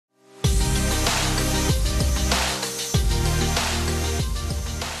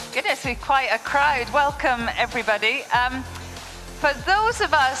goodness, we've quite a crowd. Welcome, everybody. For those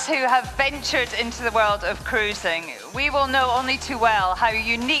of us who have ventured into the world of cruising, we will know only too well how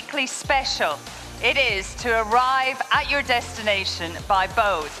uniquely special it is to arrive at your destination by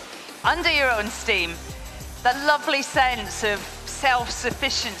boat, under your own steam. That lovely sense of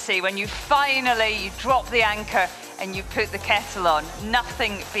self-sufficiency when you finally drop the anchor and you put the kettle on.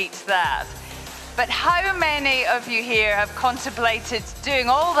 Nothing beats that. But how many of you here have contemplated doing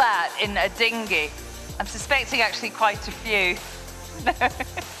all that in a dinghy? I'm suspecting actually quite a few.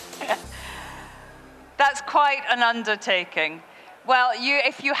 That's quite an undertaking. Well,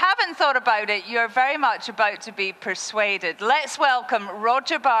 if you haven't thought about it, you're very much about to be persuaded. Let's welcome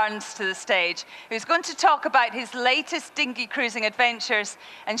Roger Barnes to the stage, who's going to talk about his latest dinghy cruising adventures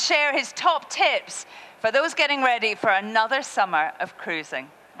and share his top tips for those getting ready for another summer of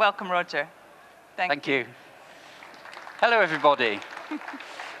cruising. Welcome, Roger. Thank you. Hello, everybody.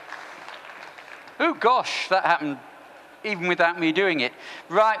 Oh, gosh, that happened even without me doing it.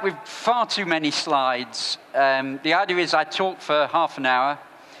 Right, with far too many slides. The idea is I talk for half an hour,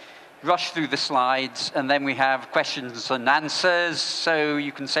 rush through the slides, and then we have questions and answers, so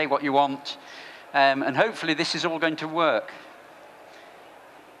you can say what you want. And hopefully this is all going to work.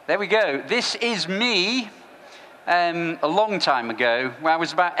 There we go. This is me. A long time ago, when I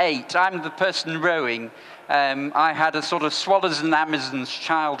was about 8, I'm the person rowing. I had a sort of Swallows and Amazons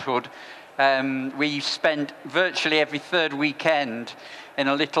childhood. We spent virtually every third weekend in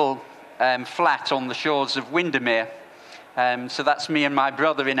a little flat on the shores of Windermere. So that's me and my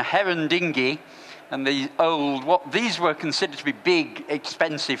brother in a Heron dinghy, and these were considered to be big,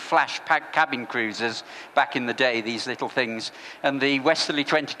 expensive flash cabin cruisers back in the day, these little things. And the Westerly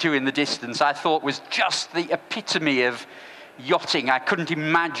 22 in the distance, I thought was just the epitome of yachting. I couldn't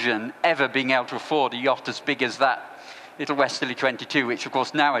imagine ever being able to afford a yacht as big as that little Westerly 22, which of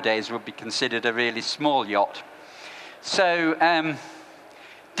course nowadays would be considered a really small yacht. So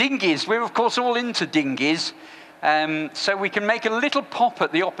dinghies, we're of course all into dinghies. So we can make a little pop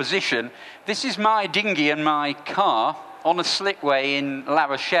at the opposition. This is my dinghy and my car on a slipway in La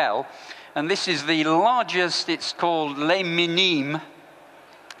Rochelle. And this is the largest, it's called Les Minimes.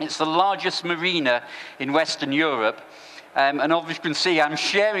 It's the largest marina in Western Europe. And obviously you can see I'm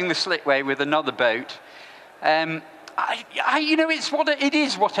sharing the slipway with another boat. You know, it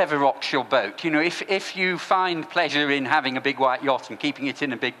is whatever rocks your boat. You know, if you find pleasure in having a big white yacht and keeping it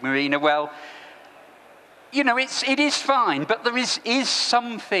in a big marina, well, you know, it is fine, but there is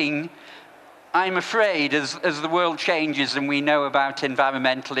something, I'm afraid, as the world changes and we know about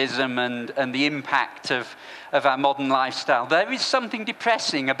environmentalism and the impact of our modern lifestyle, there is something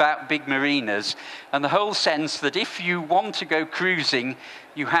depressing about big marinas, and the whole sense that if you want to go cruising,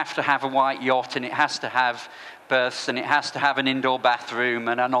 you have to have a white yacht, and it has to have berths, and it has to have an indoor bathroom,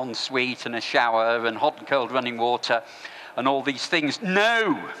 and an ensuite, and a shower, and hot and cold running water, and all these things.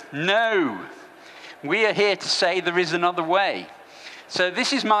 No, no. We are here to say there is another way. So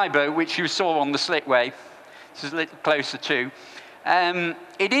this is my boat, which you saw on the slipway. This is a little closer to.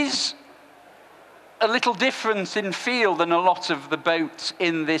 It is a little different in feel than a lot of the boats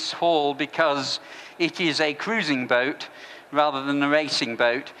in this hall because it is a cruising boat rather than a racing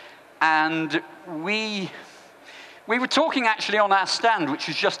boat. And we were talking actually on our stand, which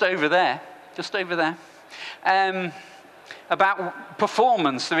is just over there, about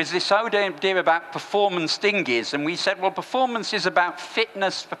performance. There is this idea about performance dinghies, and we said, well, performance is about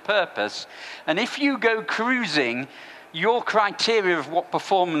fitness for purpose. And if you go cruising, your criteria of what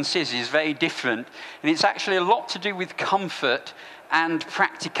performance is very different. And it's actually a lot to do with comfort and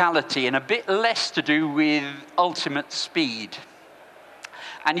practicality, and a bit less to do with ultimate speed.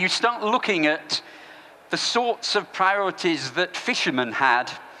 And you start looking at the sorts of priorities that fishermen had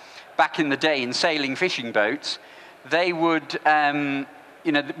back in the day in sailing fishing boats. They would,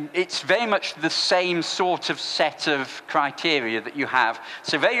 you know, it's very much the same sort of set of criteria that you have.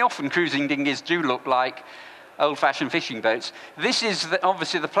 So very often cruising dinghies do look like old-fashioned fishing boats. This is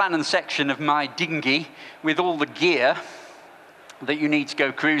obviously the plan and section of my dinghy with all the gear that you need to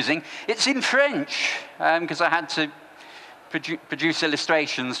go cruising. It's in French, because I had to produce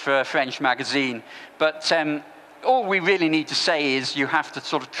illustrations for a French magazine. But all we really need to say is you have to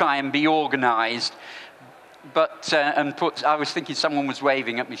sort of try and be organized. But, I was thinking someone was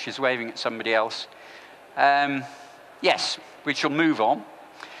waving at me. She's waving at somebody else. Yes, we shall move on.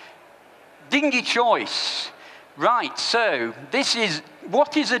 Dinghy choice. Right, so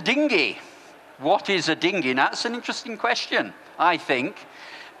what is a dinghy? What is a dinghy? Now, that's an interesting question, I think.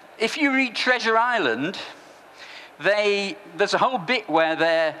 If you read Treasure Island, there's a whole bit where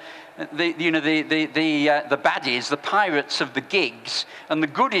they're the baddies, the pirates of the gigs, and the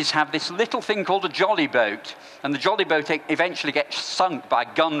goodies have this little thing called a jolly boat. And the jolly boat eventually gets sunk by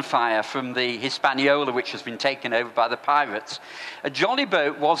gunfire from the Hispaniola, which has been taken over by the pirates. A jolly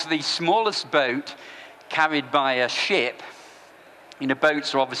boat was the smallest boat carried by a ship.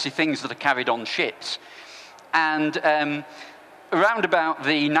 Boats are obviously things that are carried on ships. And around about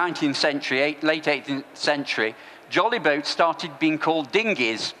the 19th century, late 18th century, jolly boats started being called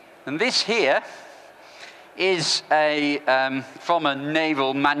dinghies. And this here is from a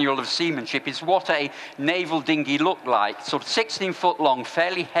naval manual of seamanship, is what a naval dinghy looked like. Sort of 16-foot long,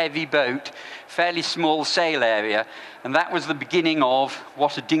 fairly heavy boat, fairly small sail area. And that was the beginning of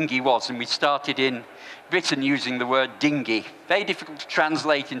what a dinghy was. And we started in Britain using the word dinghy. Very difficult to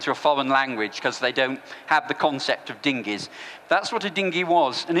translate into a foreign language because they don't have the concept of dinghies. That's what a dinghy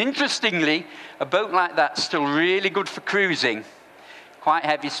was. And interestingly, a boat like that's still really good for cruising. Quite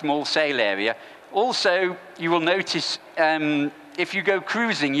heavy, small sail area. Also, you will notice if you go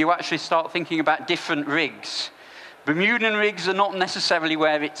cruising, you actually start thinking about different rigs. Bermudan rigs are not necessarily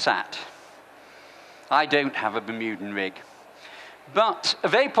where it's at. I don't have a Bermudan rig. But a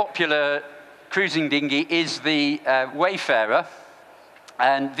very popular cruising dinghy is the Wayfarer.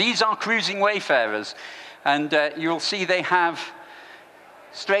 And these are cruising Wayfarers. And you'll see they have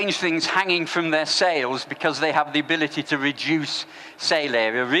strange things hanging from their sails because they have the ability to reduce sail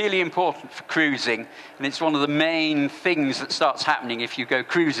area. Really important for cruising. And it's one of the main things that starts happening if you go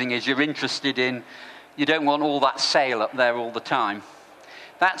cruising is you're interested in, you don't want all that sail up there all the time.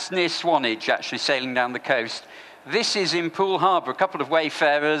 That's near Swanage, actually, sailing down the coast. This is in Poole Harbour, a couple of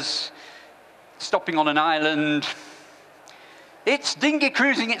Wayfarers stopping on an island. It's dinghy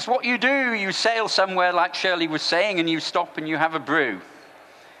cruising, it's what you do. You sail somewhere, like Shirley was saying, and you stop and you have a brew.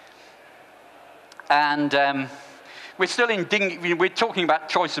 And we're still in dinghy, we're talking about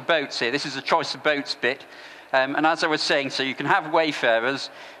choice of boats here. This is a choice of boats bit. And as I was saying, so you can have Wayfarers.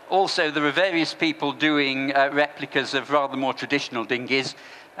 Also, there are various people doing replicas of rather more traditional dinghies.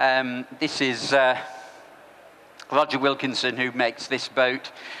 This is Roger Wilkinson, who makes this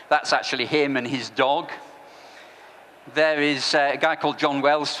boat. That's actually him and his dog. There is a guy called John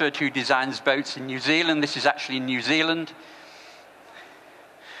Welsford who designs boats in New Zealand. This is actually in New Zealand.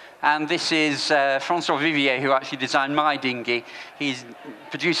 And this is Francois Vivier, who actually designed my dinghy. He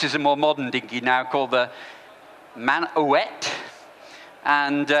produces a more modern dinghy now called the Manouette.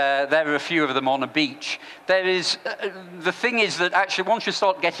 And there are a few of them on a beach. There is, the thing is that actually once you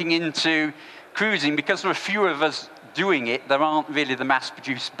start getting into cruising, because there are few of us doing it, there aren't really the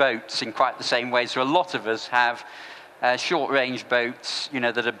mass-produced boats in quite the same way. So a lot of us have short-range boats,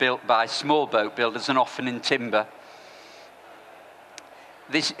 that are built by small boat builders and often in timber.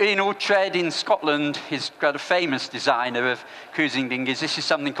 This, in Uhtred in Scotland, he's got a famous designer of cruising dinghies. This is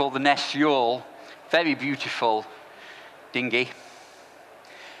something called the Ness Yawl. Very beautiful dinghy.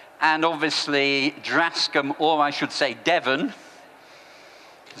 And obviously Drascombe, or I should say Devon,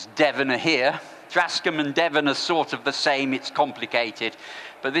 because Devon are here. Drascombe and Devon are sort of the same, it's complicated.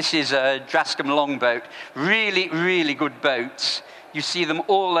 But this is a Drascombe longboat. Really, really good boats. You see them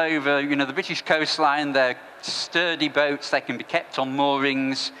all over, the British coastline. They're sturdy boats. They can be kept on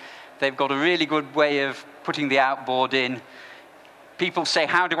moorings. They've got a really good way of putting the outboard in. People say,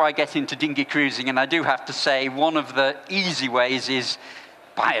 how do I get into dinghy cruising? And I do have to say, one of the easy ways is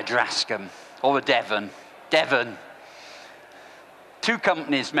buy a Drascombe or a Devon. Devon. Two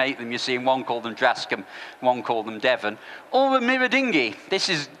companies make them, you see, and one called them Drascombe, one called them Devon. Or a mirror dinghy. This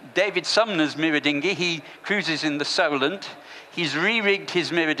is David Sumner's mirror dinghy. He cruises in the Solent. He's re-rigged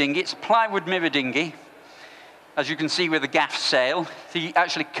his mirror dinghy. It's a plywood mirror dinghy, as you can see with a gaff sail. He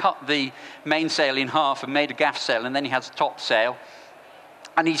actually cut the mainsail in half and made a gaff sail, and then he has a top sail.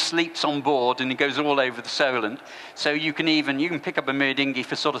 And he sleeps on board, and he goes all over the Solent. So you can pick up a mirror dinghy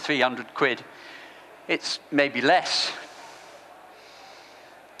for sort of 300 quid. It's maybe less.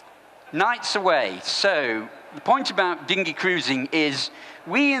 Nights away. So the point about dinghy cruising is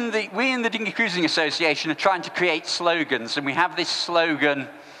we in the Dinghy Cruising Association are trying to create slogans, and we have this slogan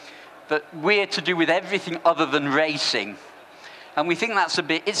that we're to do with everything other than racing. And we think that's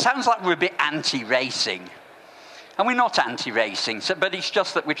it sounds like we're a bit anti-racing. And we're not anti-racing, but it's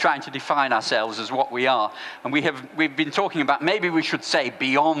just that we're trying to define ourselves as what we are. And we've been talking about maybe we should say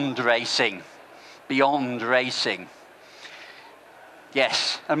beyond racing. Beyond racing.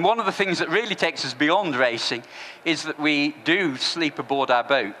 Yes, and one of the things that really takes us beyond racing is that we do sleep aboard our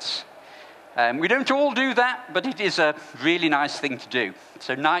boats. We don't all do that, but it is a really nice thing to do.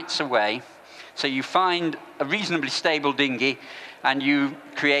 So nights away, so you find a reasonably stable dinghy and you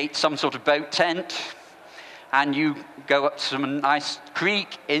create some sort of boat tent, and you go up some nice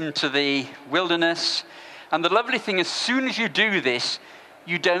creek into the wilderness. And the lovely thing, as soon as you do this,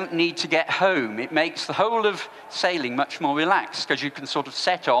 you don't need to get home. It makes the whole of sailing much more relaxed, because you can sort of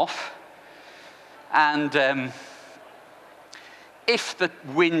set off, and if the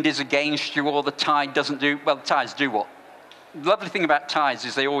wind is against you or the tide doesn't do, well, the tides do what? The lovely thing about tides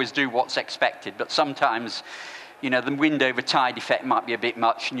is they always do what's expected, but sometimes, you know, the wind over tide effect might be a bit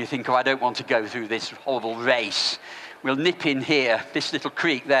much, and you think, oh, I don't want to go through this horrible race. We'll nip in here, this little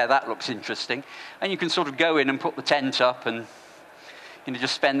creek there, that looks interesting. And you can sort of go in and put the tent up and, you know,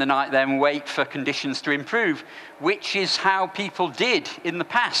 just spend the night there and wait for conditions to improve, which is how people did in the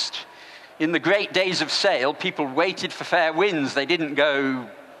past. In the great days of sail, people waited for fair winds. They didn't go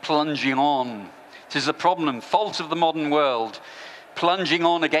plunging on. This is the problem, fault of the modern world. Plunging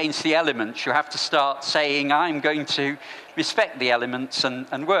on against the elements, you have to start saying, I'm going to respect the elements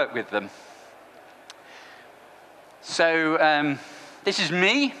and work with them. So this is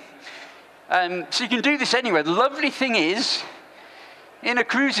me. So you can do this anywhere. The lovely thing is, in a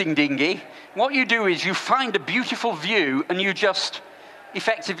cruising dinghy, what you do is you find a beautiful view and you just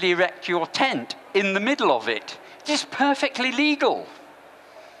effectively erect your tent in the middle of it. It is perfectly legal.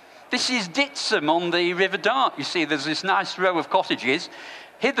 This is Ditsom on the River Dart. You see, there's this nice row of cottages.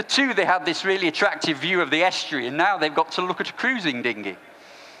 Hitherto, they had this really attractive view of the estuary, and now they've got to look at a cruising dinghy.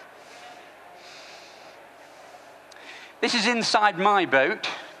 This is inside my boat,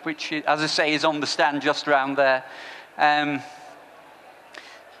 which, as I say, is on the stand just around there.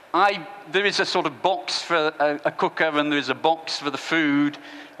 There is a sort of box for a cooker, and there's a box for the food,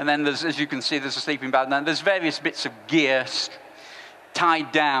 and then there's, as you can see, there's a sleeping bag, and there's various bits of gear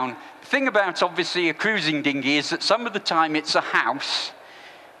tied down. The thing about, obviously, a cruising dinghy is that some of the time it's a house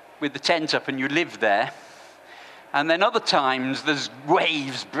with the tent up and you live there, and then other times there's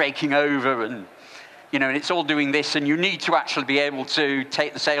waves breaking over, and you know, and it's all doing this, and you need to actually be able to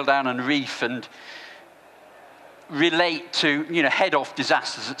take the sail down and reef and relate to, you know, head off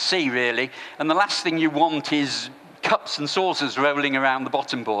disasters at sea, really. And the last thing you want is cups and saucers rolling around the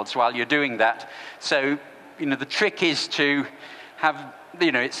bottom boards while you're doing that. So, you know, the trick is to have,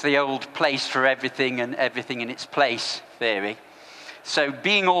 you know, it's the old place for everything and everything in its place theory. So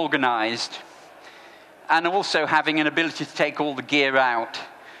being organized and also having an ability to take all the gear out.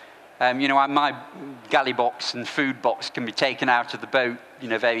 You know, my galley box and food box can be taken out of the boat, you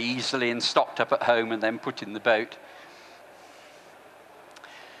know, very easily and stocked up at home and then put in the boat.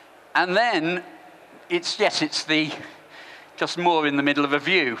 And then it's just more in the middle of a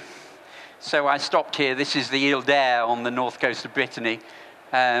view. So I stopped here. This is the Ile d'Air on the north coast of Brittany.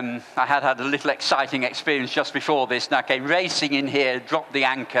 I had a little exciting experience just before this, and I came racing in here, dropped the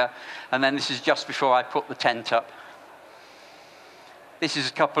anchor, and then this is just before I put the tent up. This is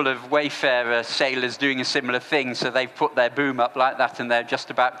a couple of wayfarer sailors doing a similar thing, so they've put their boom up like that, and they're just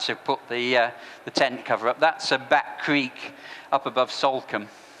about to put the tent cover up. That's a back creek up above Salcombe.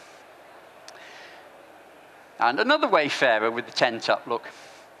 And another wayfarer with the tent up, look.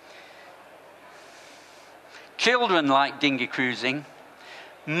 Children like dinghy cruising,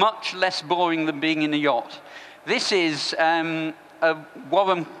 much less boring than being in a yacht. This is a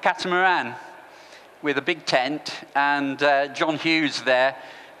Warham catamaran with a big tent, and John Hughes there,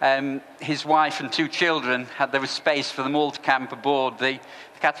 his wife and 2 children, there was space for them all to camp aboard. The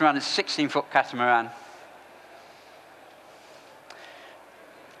catamaran is a 16-foot catamaran.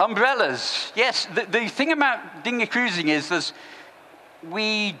 Umbrellas, yes. The thing about dinghy cruising is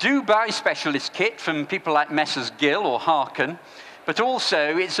we do buy specialist kit from people like Messrs Gill or Harkin, but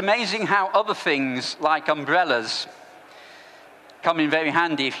also it's amazing how other things like umbrellas come in very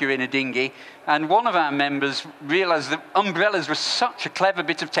handy if you're in a dinghy. And one of our members realized that umbrellas were such a clever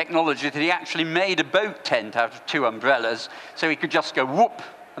bit of technology that he actually made a boat tent out of 2 umbrellas, so he could just go whoop,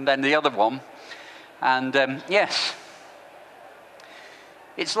 and then the other one. And yes,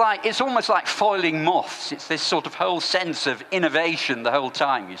 it's almost like foiling moths. It's this sort of whole sense of innovation the whole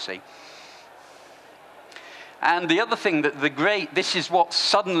time, you see. And the other thing this is what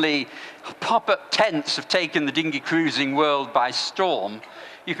suddenly pop-up tents have taken the dinghy cruising world by storm.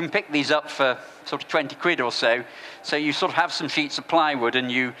 You can pick these up for sort of 20 quid or so. So you sort of have some sheets of plywood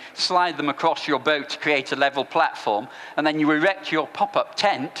and you slide them across your boat to create a level platform, and then you erect your pop-up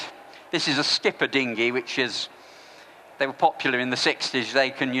tent. This is a skipper dinghy, they were popular in the 60s.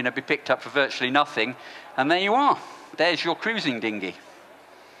 They can, you know, be picked up for virtually nothing. And there you are. There's your cruising dinghy.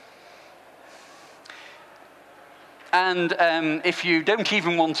 And if you don't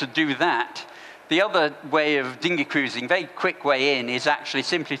even want to do that, the other way of dinghy cruising, very quick way in, is actually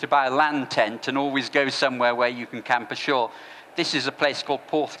simply to buy a land tent and always go somewhere where you can camp ashore. This is a place called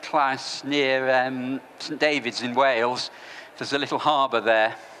Porthclas near St David's in Wales. There's a little harbour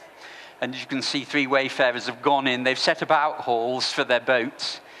there. And you can see 3 wayfarers have gone in. They've set up outhalls for their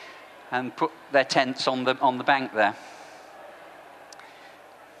boats and put their tents on the bank there.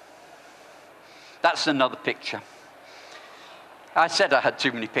 That's another picture. I said I had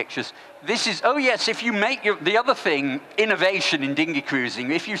too many pictures. This is, oh yes, if you make the other thing, innovation in dinghy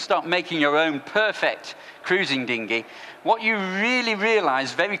cruising, if you start making your own perfect cruising dinghy, what you really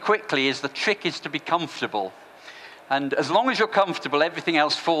realize very quickly is the trick is to be comfortable. And as long as you're comfortable, everything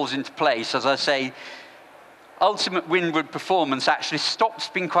else falls into place. As I say, ultimate windward performance actually stops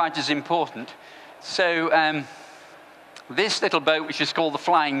being quite as important. So this little boat, which is called the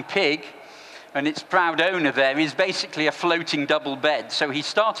Flying Pig, and its proud owner there is basically a floating double bed. So he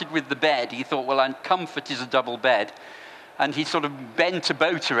started with the bed. He thought, well, comfort is a double bed. And he sort of bent a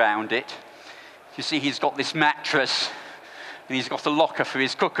boat around it. You see, he's got this mattress, and he's got a locker for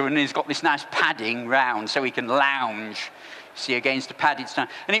his cooker, and he's got this nice padding round so he can lounge, see, against a padded stand.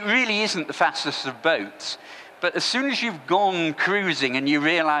 And it really isn't the fastest of boats. But as soon as you've gone cruising and you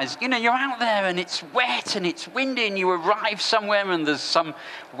realize, you know, you're out there and it's wet and it's windy and you arrive somewhere and there's some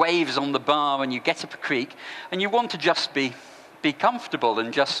waves on the bar and you get up a creek and you want to just be comfortable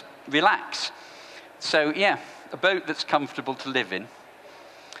and just relax. So, yeah, a boat that's comfortable to live in.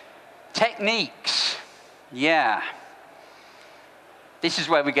 Techniques, yeah. This is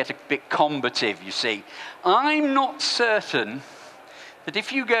where we get a bit combative, you see. I'm not certain that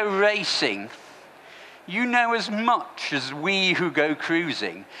if you go racing, you know as much as we who go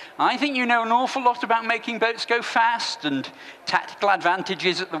cruising. I think you know an awful lot about making boats go fast and tactical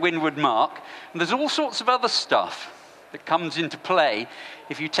advantages at the windward mark. And there's all sorts of other stuff that comes into play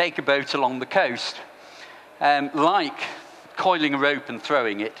if you take a boat along the coast, like coiling a rope and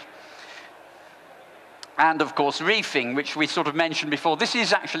throwing it. And, of course, reefing, which we sort of mentioned before. This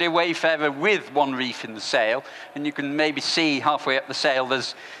is actually a wayfarer with one reef in the sail. And you can maybe see halfway up the sail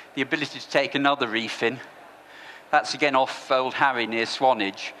there's the ability to take another reef in. That's, again, off Old Harry near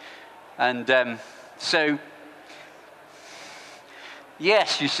Swanage. And so,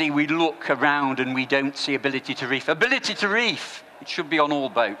 yes, you see, we look around and we don't see ability to reef. Ability to reef, it should be on all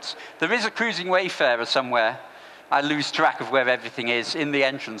boats. There is a cruising wayfarer somewhere. I lose track of where everything is in the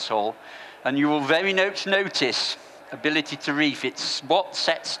entrance hall. And you will very much notice ability to reef. It's what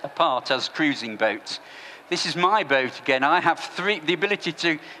sets apart as cruising boats. This is my boat again. I have the ability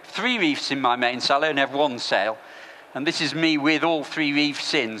to 3 reefs in my mainsail. I only have 1 sail. And this is me with all 3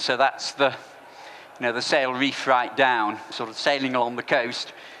 reefs in. So that's the sail reef right down, sort of sailing along the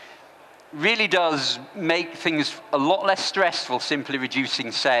coast. Really does make things a lot less stressful simply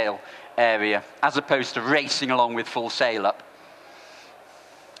reducing sail area, as opposed to racing along with full sail up.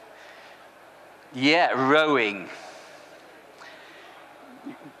 Yeah, rowing.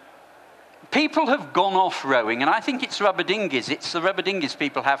 People have gone off rowing, and I think it's rubber dinghies. It's the rubber dinghies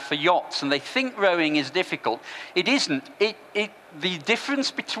people have for yachts, and they think rowing is difficult. It isn't. The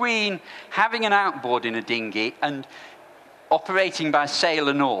difference between having an outboard in a dinghy and operating by sail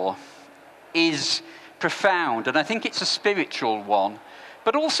and oar is profound, and I think it's a spiritual one.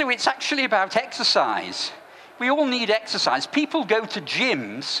 But also, it's actually about exercise. We all need exercise. People go to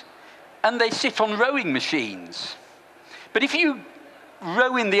gyms and they sit on rowing machines. But if you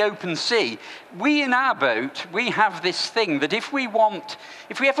row in the open sea, we in our boat, we have this thing that if we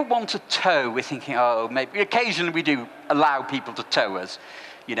ever want a tow, we're thinking, oh, maybe, occasionally we do allow people to tow us,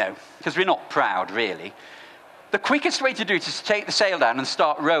 you know, because we're not proud, really. The quickest way to do it is to take the sail down and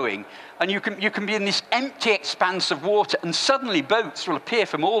start rowing, and you can be in this empty expanse of water, and suddenly boats will appear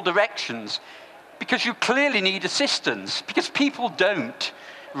from all directions, because you clearly need assistance, because people don't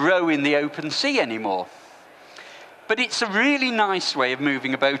row in the open sea anymore. But it's a really nice way of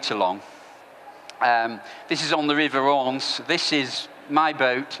moving a boat along. This is on the River Orns. This is my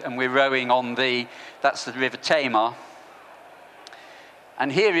boat, and we're rowing on that's the River Tamar.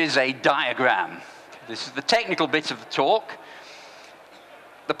 And here is a diagram. This is the technical bit of the talk.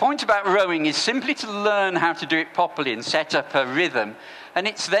 The point about rowing is simply to learn how to do it properly and set up a rhythm. And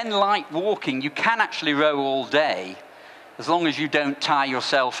it's then like walking. You can actually row all day, as long as you don't tire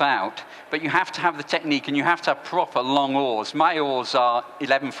yourself out. But you have to have the technique, and you have to have proper long oars. My oars are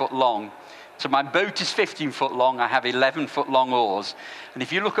 11 foot long. So my boat is 15 foot long. I have 11 foot long oars. And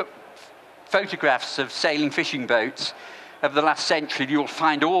if you look at photographs of sailing fishing boats of the last century, you'll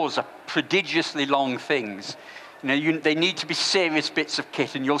find oars are prodigiously long things. They need to be serious bits of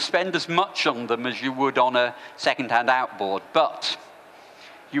kit, and you'll spend as much on them as you would on a second-hand outboard. But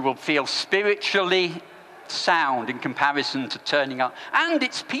you will feel spiritually sound in comparison to turning up. And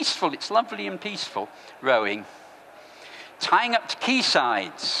it's peaceful. It's lovely and peaceful, rowing. tying up to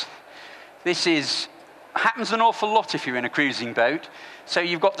quaysides. This happens an awful lot if you're in a cruising boat. So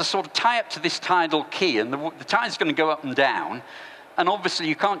you've got to sort of tie up to this tidal quay, and the tide's going to go up and down. And obviously,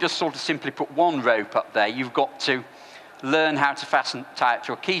 you can't just sort of simply put one rope up there. You've got to learn how to tie it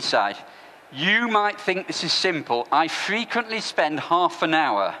to a quayside. You might think this is simple. I frequently spend half an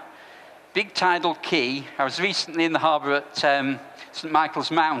hour. Big tidal quay. I was recently in the harbour at St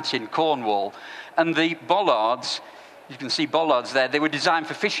Michael's Mount in Cornwall, and the bollards, you can see bollards there, they were designed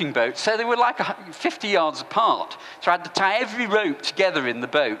for fishing boats, so they were like 50 yards apart. So I had to tie every rope together in the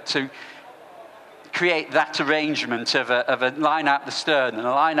boat to create that arrangement of a line out the stern and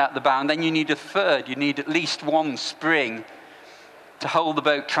a line out the bow, and then you need a third. You need at least one spring to hold the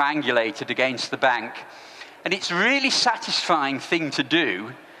boat triangulated against the bank. And it's a really satisfying thing to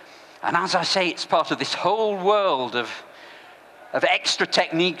do. And as I say, it's part of this whole world of extra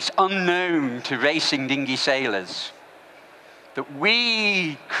techniques unknown to racing dinghy sailors that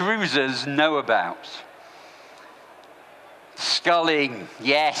we cruisers know about. Sculling,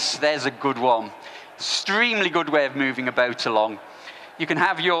 yes, there's a good one. Extremely good way of moving a boat along. You can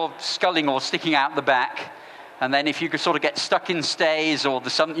have your sculling oar sticking out the back, and then if you could sort of get stuck in stays or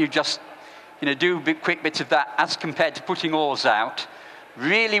there's something, you just do quick bits of that as compared to putting oars out.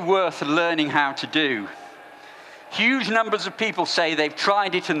 Really worth learning how to do. Huge numbers of people say they've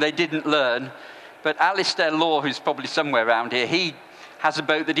tried it and they didn't learn, but Alistair Law, who's probably somewhere around here, he has a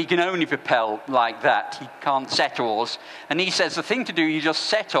boat that he can only propel like that. He can't set oars. And he says the thing to do, you just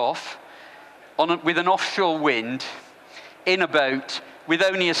set off with an offshore wind in a boat with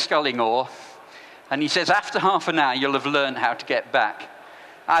only a sculling oar. And he says after half an hour, you'll have learned how to get back.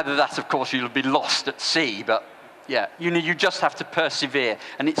 Either that, of course, you'll be lost at sea, but yeah, you just have to persevere.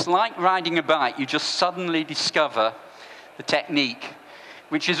 And it's like riding a bike. You just suddenly discover the technique,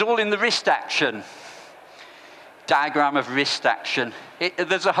 which is all in the wrist action. Diagram of wrist action.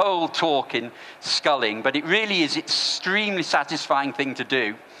 There's a whole talk in sculling, but it really is an extremely satisfying thing to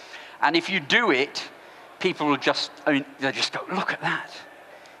do. And if you do it, people will they'll just go, look at that.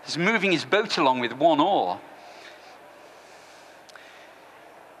 He's moving his boat along with one oar.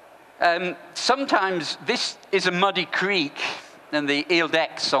 Sometimes this is a muddy creek in the Ile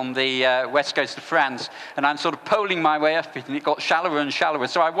d'Aix on the west coast of France, and I'm sort of poling my way up it, and it got shallower and shallower.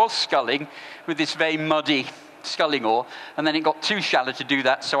 So I was sculling with this very muddy sculling oar, and then it got too shallow to do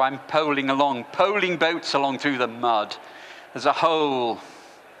that, so I'm poling boats along through the mud. There's a whole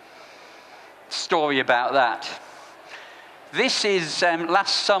story about that. This is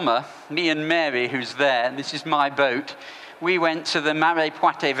last summer, me and Mary, who's there, and this is my boat. We went to the Marais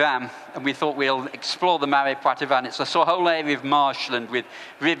Poitevin, and we thought we'll explore the Marais Poitevin. It's a whole area of marshland with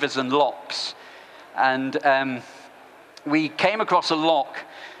rivers and locks. And we came across a lock,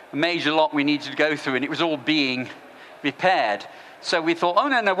 a major lock we needed to go through, and it was all being repaired. So we thought, oh,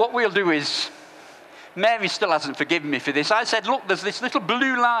 no, what we'll do is, Mary still hasn't forgiven me for this. I said, look, there's this little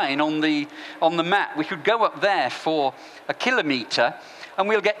blue line on the map. We could go up there for a kilometre, and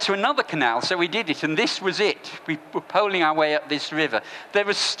we'll get to another canal. So we did it, and this was it. We were poling our way up this river. There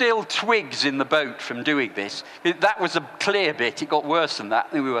were still twigs in the boat from doing this. That was a clear bit. It got worse than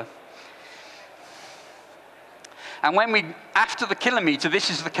that. And after the kilometre, this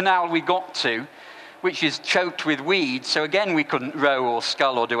is the canal we got to, which is choked with weeds. So again, we couldn't row or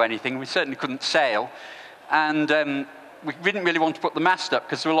scull or do anything. We certainly couldn't sail. And we didn't really want to put the mast up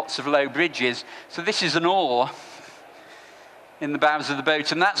because there were lots of low bridges. So this is an oar in the bows of the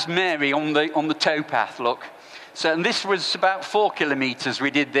boat, and that's Mary on the towpath, look. So, and this was about 4 kilometres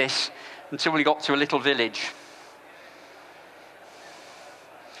we did this until we got to a little village.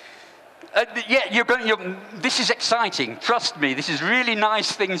 Yeah, this is exciting. Trust me, this is really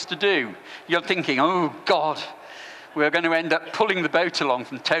nice things to do. You're thinking, oh, God, we're going to end up pulling the boat along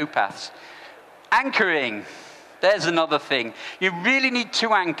from towpaths. Anchoring. There's another thing. You really need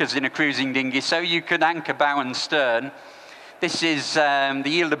 2 anchors in a cruising dinghy so you can anchor bow and stern. This is the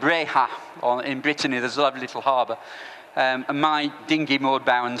Ile de Bréhat in Brittany. There's a lovely little harbour. And my dinghy moored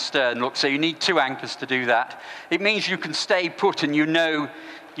bow and stern. Look, so you need 2 anchors to do that. It means you can stay put, and you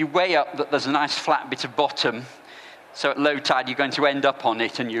weigh up that there's a nice flat bit of bottom. So at low tide, you're going to end up on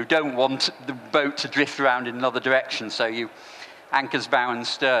it, and you don't want the boat to drift around in another direction. So you anchors bow and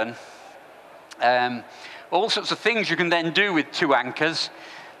stern. All sorts of things you can then do with 2 anchors.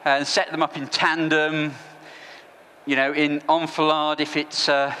 Set them up in tandem. In enfilade if it's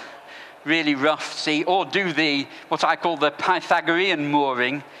a really rough sea, or do what I call the Pythagorean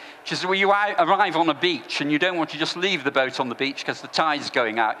mooring, which is where you arrive on a beach and you don't want to just leave the boat on the beach because the tide's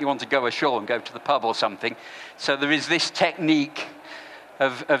going out. You want to go ashore and go to the pub or something. So there is this technique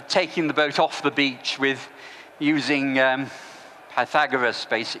of taking the boat off the beach with using Pythagoras,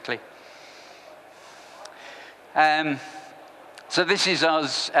 basically. So this is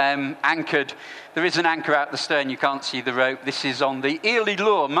us anchored. There is an anchor out the stern, you can't see the rope. This is on the Ile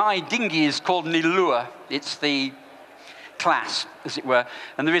Ilure. My dinghy is called an Ilure. It's the class, as it were.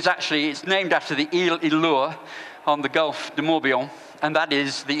 And there is actually, it's named after the Ile Ilure on the Gulf de Morbihan, and that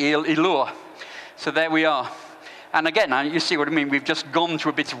is the Ile Ilure. So there we are. And again, you see what I mean, we've just gone to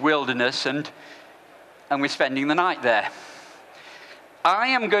a bit of wilderness and we're spending the night there. I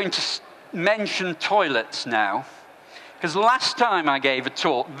am going to mention toilets now, because last time I gave a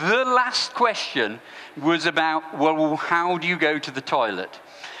talk, the last question was about, well, how do you go to the toilet?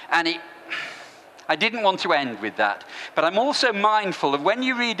 And I didn't want to end with that. But I'm also mindful of when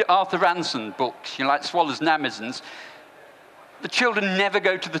you read Arthur Ranson books, you know, like Swallows and Amazons, the children never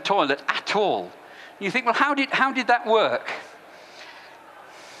go to the toilet at all. You think, well, how did that work?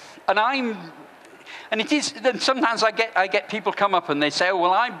 And it is, then sometimes I get people come up and they say, oh,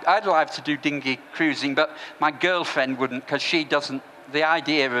 well, I'd like to do dinghy cruising, but my girlfriend wouldn't because she doesn't, the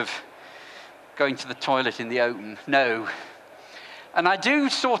idea of going to the toilet in the open, no. And I do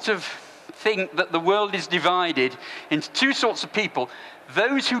sort of think that the world is divided into two sorts of people.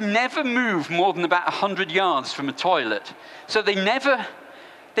 Those who never move more than about 100 yards from a toilet. So they never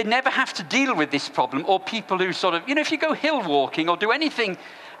have to deal with this problem, or people who sort of, you know, if you go hill walking or do anything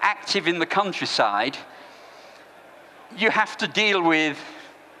active in the countryside, you have to deal with,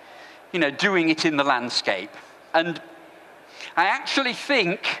 you know, doing it in the landscape. And I actually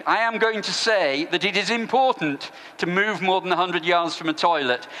think I am going to say that it is important to move more than 100 yards from a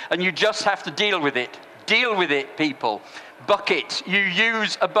toilet, and you just have to deal with it. Deal with it, people. Bucket. You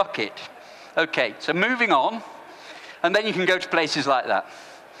use a bucket. Okay, so moving on, and then you can go to places like that.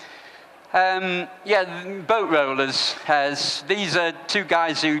 Boat rollers. These are two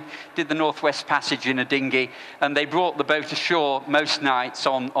guys who did the Northwest Passage in a dinghy, and they brought the boat ashore most nights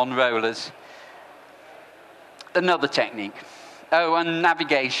on rollers. Another technique. Oh, and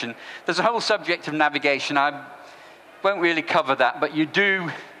navigation. There's a whole subject of navigation. I won't really cover that, but you do,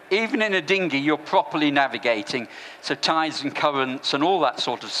 even in a dinghy, you're properly navigating. So tides and currents and all that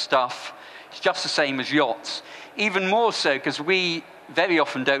sort of stuff. It's just the same as yachts. Even more so because we very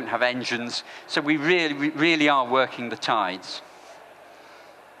often don't have engines, so we really are working the tides.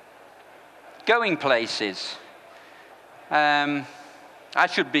 Going places. I'm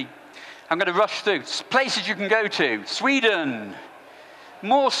going to rush through. Places you can go to. Sweden.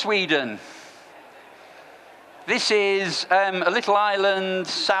 More Sweden. This is a little island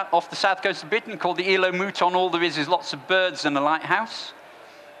off the south coast of Britain called the Île aux Moutons. All there is lots of birds and a lighthouse.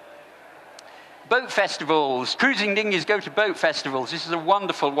 Boat festivals. Cruising dinghies go to boat festivals. This is a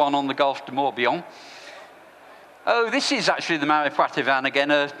wonderful one on the Gulf de Morbihan. Oh, this is actually the Mare Poitevin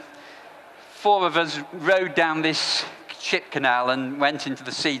again. 4 of us rowed down this ship canal and went into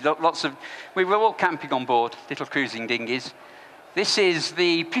the sea. We were all camping on board, little cruising dinghies. This is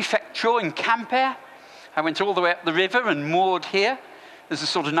the Prefecture in Quimper. I went all the way up the river and moored here. There's a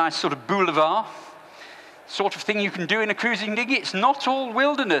sort of nice sort of boulevard. Sort of thing you can do in a cruising dinghy. It's not all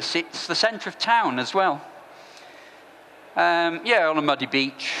wilderness, it's the centre of town as well. On a muddy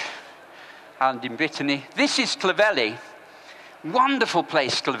beach, and in Brittany. This is Clavelli. Wonderful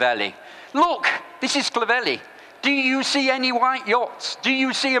place, Clavelli. Look, this is Clavelli. Do you see any white yachts? Do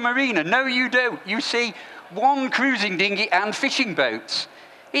you see a marina? No, you don't. You see one cruising dinghy and fishing boats.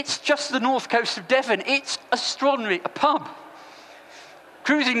 It's just the north coast of Devon. It's extraordinary. A pub.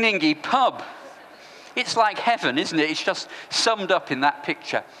 Cruising dinghy, pub. It's like heaven, isn't it? It's just summed up in that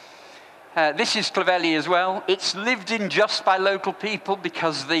picture. This is Clavelli as well. It's lived in just by local people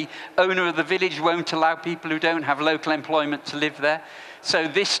because the owner of the village won't allow people who don't have local employment to live there. So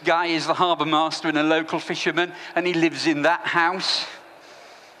this guy is the harbour master and a local fisherman, and he lives in that house.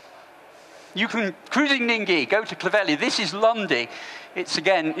 You can, cruising dinghy, go to Clavelli. This is Lundy. It's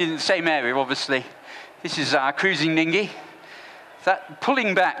again in the same area, obviously. This is our cruising dinghy.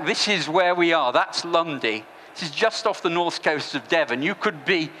 Pulling back, this is where we are. That's Lundy. This is just off the north coast of Devon. You could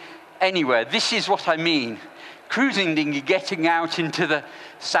be anywhere. This is what I mean. Cruising dinghy getting out into the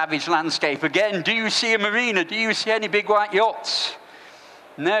savage landscape. Again, do you see a marina? Do you see any big white yachts?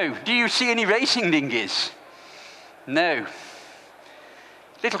 No. Do you see any racing dinghies? No.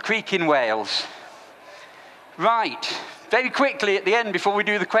 Little creek in Wales. Right. Very quickly at the end before we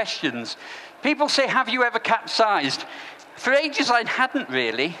do the questions. People say, have you ever capsized? For ages I hadn't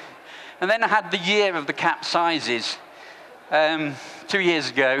really, and then I had the year of the capsizes. 2 years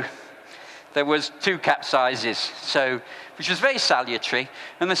ago, there was 2 capsizes, which was very salutary.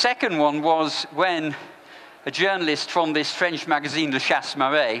 And the second one was when a journalist from this French magazine, Le Chasse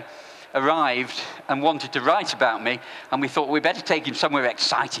Marée, arrived and wanted to write about me, and we thought we better take him somewhere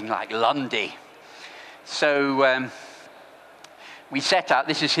exciting like Lundy. So we set out,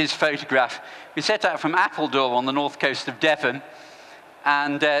 this is his photograph, we set out from Appledore on the north coast of Devon,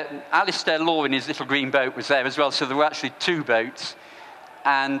 and Alistair Law in his little green boat was there as well, so there were actually 2 boats.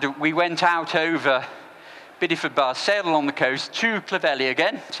 And we went out over Bideford Bar, sailed along the coast to Clovelly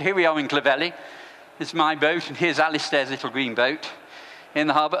again. So here we are in Clovelly. Here's my boat, and here's Alistair's little green boat in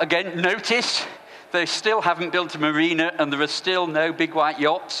the harbour. Again, notice they still haven't built a marina, and there are still no big white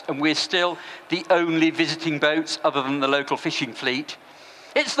yachts, and we're still the only visiting boats other than the local fishing fleet.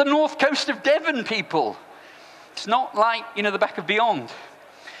 It's the north coast of Devon, people. It's not like, you know, the back of beyond.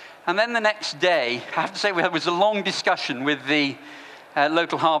 And then the next day, I have to say, there was a long discussion with the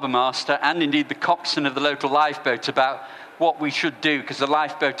local harbour master and indeed the coxswain of the local lifeboat about what we should do, because the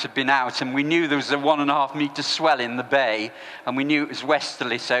lifeboats had been out and we knew there was a 1.5 metre swell in the bay, and we knew it was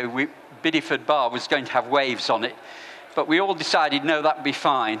westerly, so Bideford Bar was going to have waves on it. But we all decided, no, that would be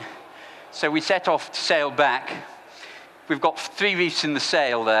fine. So we set off to sail back. We've got 3 reefs in the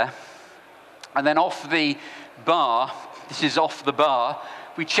sail there. And then off the bar, this is off the bar,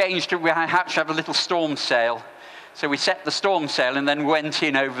 we changed to, we had to have a little storm sail. So we set the storm sail and then went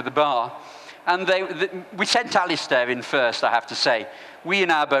in over the bar. And we sent Alistair in first, I have to say. We in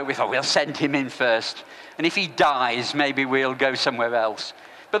our boat, we thought, we'll send him in first. And if he dies, maybe we'll go somewhere else.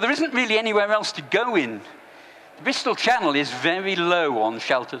 But there isn't really anywhere else to go in. The Bristol Channel is very low on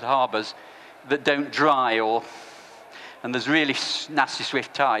sheltered harbours that don't dry, and there's really nasty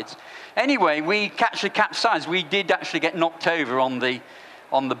swift tides. Anyway, we actually capsized. We did actually get knocked over on the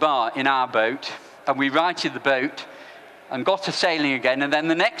bar in our boat, and we righted the boat and got to sailing again, and then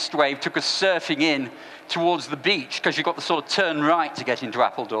the next wave took us surfing in towards the beach, because you've got to sort of turn right to get into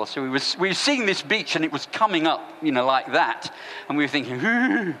Appledore. So we were seeing this beach, and it was coming up, you know, like that, and we were thinking,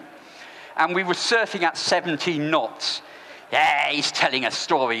 ooh. And we were surfing at 17 knots. Yeah, he's telling a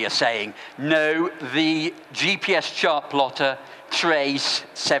story, you're saying. No, the GPS chart plotter traced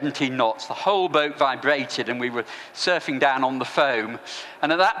 17 knots. The whole boat vibrated, and we were surfing down on the foam.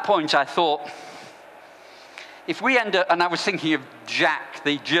 And at that point, I thought, if we end up, and I was thinking of Jack,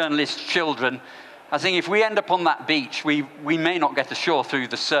 the journalist's children, I was thinking, if we end up on that beach, we may not get ashore through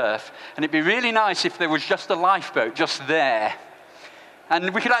the surf. And it'd be really nice if there was just a lifeboat just there.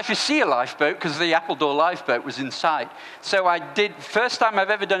 And we could actually see a lifeboat, because the Appledore lifeboat was in sight. So I did, first time I've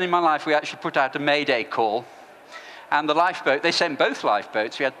ever done in my life, we actually put out a mayday call. And the lifeboat, they sent both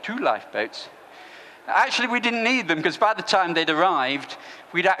lifeboats. We had 2 lifeboats. Actually, we didn't need them, because by the time they'd arrived,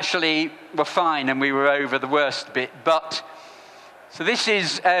 we'd actually were fine and we were over the worst bit. But, so this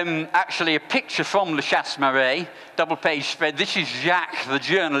is actually a picture from Le Chasse-Marée, double-page spread. This is Jacques, the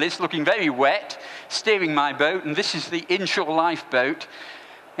journalist, looking very wet, steering my boat, and this is the inshore lifeboat,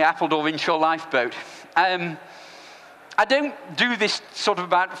 the Appledore inshore lifeboat. I don't do this sort of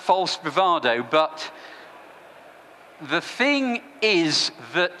about false bravado, but the thing is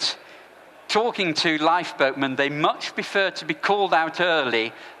that talking to lifeboatmen, they much prefer to be called out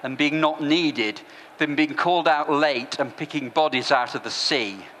early and being not needed than being called out late and picking bodies out of the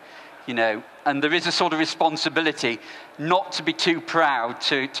sea, you know. And there is a sort of responsibility not to be too proud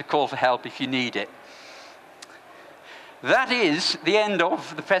to call for help if you need it. That is the end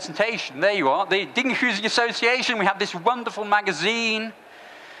of the presentation. There you are, the Dinghy Cruising Association. We have this wonderful magazine.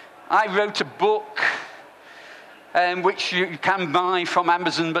 I wrote a book, which you can buy from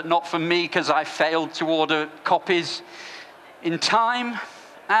Amazon, but not from me, because I failed to order copies in time.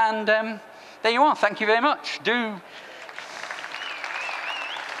 And there you are. Thank you very much.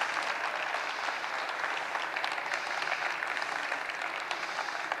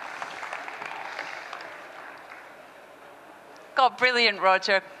 God, brilliant,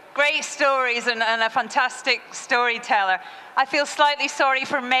 Roger. Great stories and a fantastic storyteller. I feel slightly sorry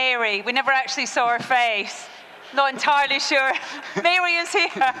for Mary. We never actually saw her face. Not entirely sure. Mary is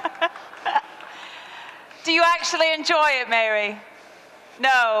here. Do you actually enjoy it, Mary?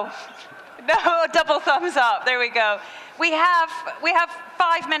 No. No, double thumbs up. There we go. We have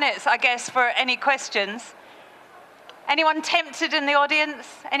 5 minutes, I guess, for any questions. Anyone tempted in the audience?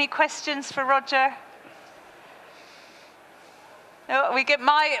 Any questions for Roger? No, we get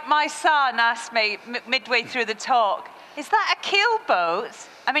my son asked me midway through the talk, is that a keel boat?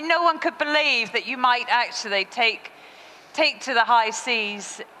 I mean, no one could believe that you might actually take to the high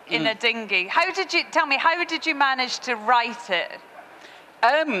seas in a dinghy. How did you manage to write it?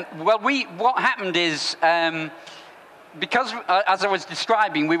 Well, what happened is, because, as I was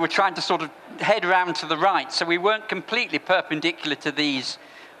describing, we were trying to sort of head around to the right, so we weren't completely perpendicular to these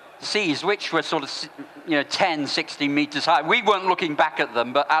seas, which were sort of, 10, 16 meters high. We weren't looking back at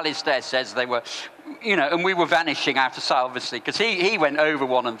them, but Alistair says they were, and we were vanishing out of sight, obviously, because he went over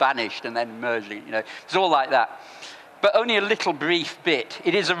one and vanished and then emerged, It's all like that. But only a little brief bit.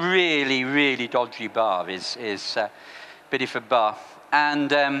 It is a really, really dodgy bar, is Bideford Bar.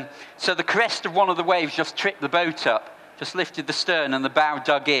 And so the crest of one of the waves just tripped the boat up, just lifted the stern, and the bow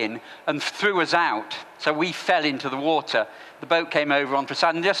dug in and threw us out. So we fell into the water. The boat came over onto the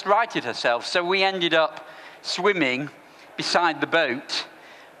side and just righted herself. So we ended up swimming beside the boat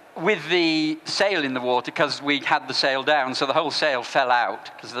with the sail in the water, because we'd had the sail down, so the whole sail fell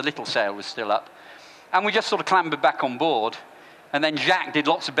out because the little sail was still up. And we just sort of clambered back on board. And then Jacques did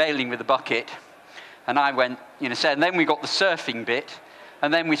lots of bailing with the bucket. And I went, and then we got the surfing bit.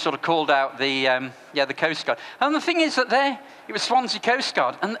 And then we sort of called out the Coast Guard. And the thing is that it was Swansea Coast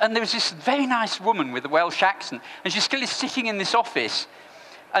Guard. And there was this very nice woman with a Welsh accent. And she's still sitting in this office.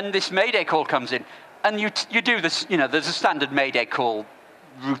 And this Mayday call comes in. And you do this, there's a standard Mayday call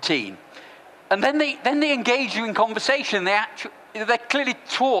routine. And then they engage you in conversation. They're clearly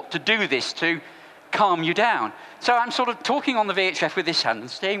taught to do this to calm you down. So I'm sort of talking on the VHF with this hand and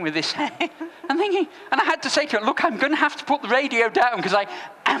staying with this hand and thinking, and I had to say to her, look, I'm going to have to put the radio down because I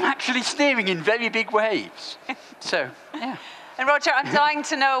am actually steering in very big waves. So, yeah. And Roger, I'm dying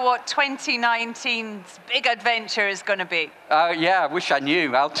to know what 2019's big adventure is going to be. Yeah, I wish I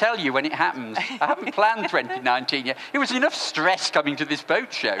knew. I'll tell you when it happens. I haven't planned 2019 yet. It was enough stress coming to this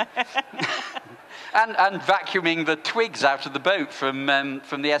boat show. And vacuuming the twigs out of the boat from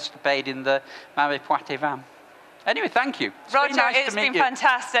the escapade in the Marais Poitevin. Anyway, thank you. Roger, it's been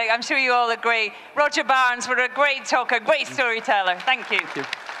fantastic. I'm sure you all agree. Roger Barnes, what a great talker, great storyteller. Thank you. Thank you.